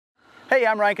Hey,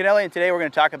 I'm Ryan Canelli, and today we're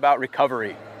going to talk about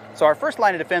recovery. So our first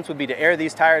line of defense would be to air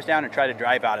these tires down and try to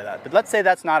drive out of that. But let's say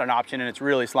that's not an option and it's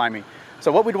really slimy. So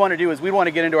what we'd want to do is we'd want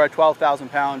to get into our 12,000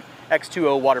 pound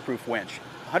X2O waterproof winch.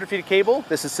 100 feet of cable,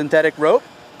 this is synthetic rope.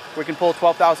 We can pull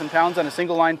 12,000 pounds on a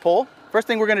single line pull. First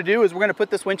thing we're going to do is we're going to put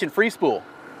this winch in free spool.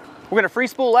 We're going to free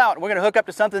spool out and we're going to hook up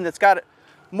to something that's got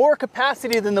more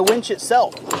capacity than the winch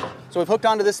itself. So we've hooked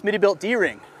onto this Smittybilt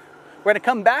D-ring. We're going to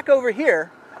come back over here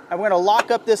and we're going to lock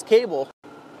up this cable.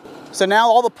 So now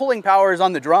all the pulling power is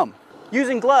on the drum.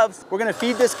 Using gloves, we're going to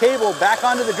feed this cable back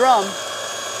onto the drum.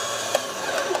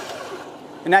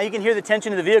 And now you can hear the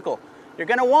tension of the vehicle. You're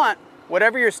going to want,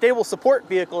 whatever your stable support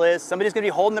vehicle is, somebody's going to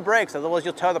be holding the brakes, otherwise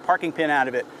you'll tear the parking pin out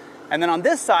of it. And then on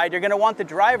this side, you're going to want the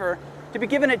driver to be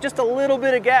giving it just a little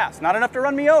bit of gas. Not enough to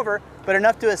run me over, but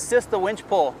enough to assist the winch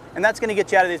pull. And that's going to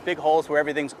get you out of these big holes where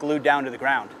everything's glued down to the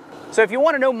ground. So if you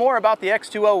want to know more about the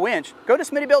X2O winch, go to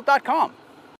Smittybilt.com.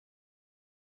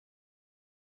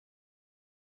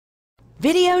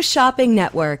 Video Shopping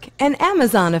Network, an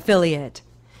Amazon affiliate.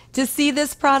 To see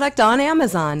this product on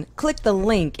Amazon, click the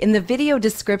link in the video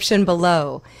description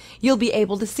below. You'll be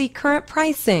able to see current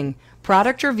pricing,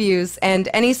 product reviews, and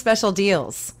any special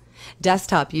deals.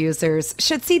 Desktop users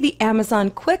should see the Amazon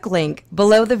quick link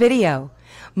below the video.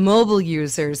 Mobile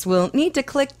users will need to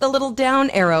click the little down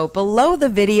arrow below the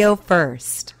video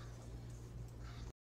first.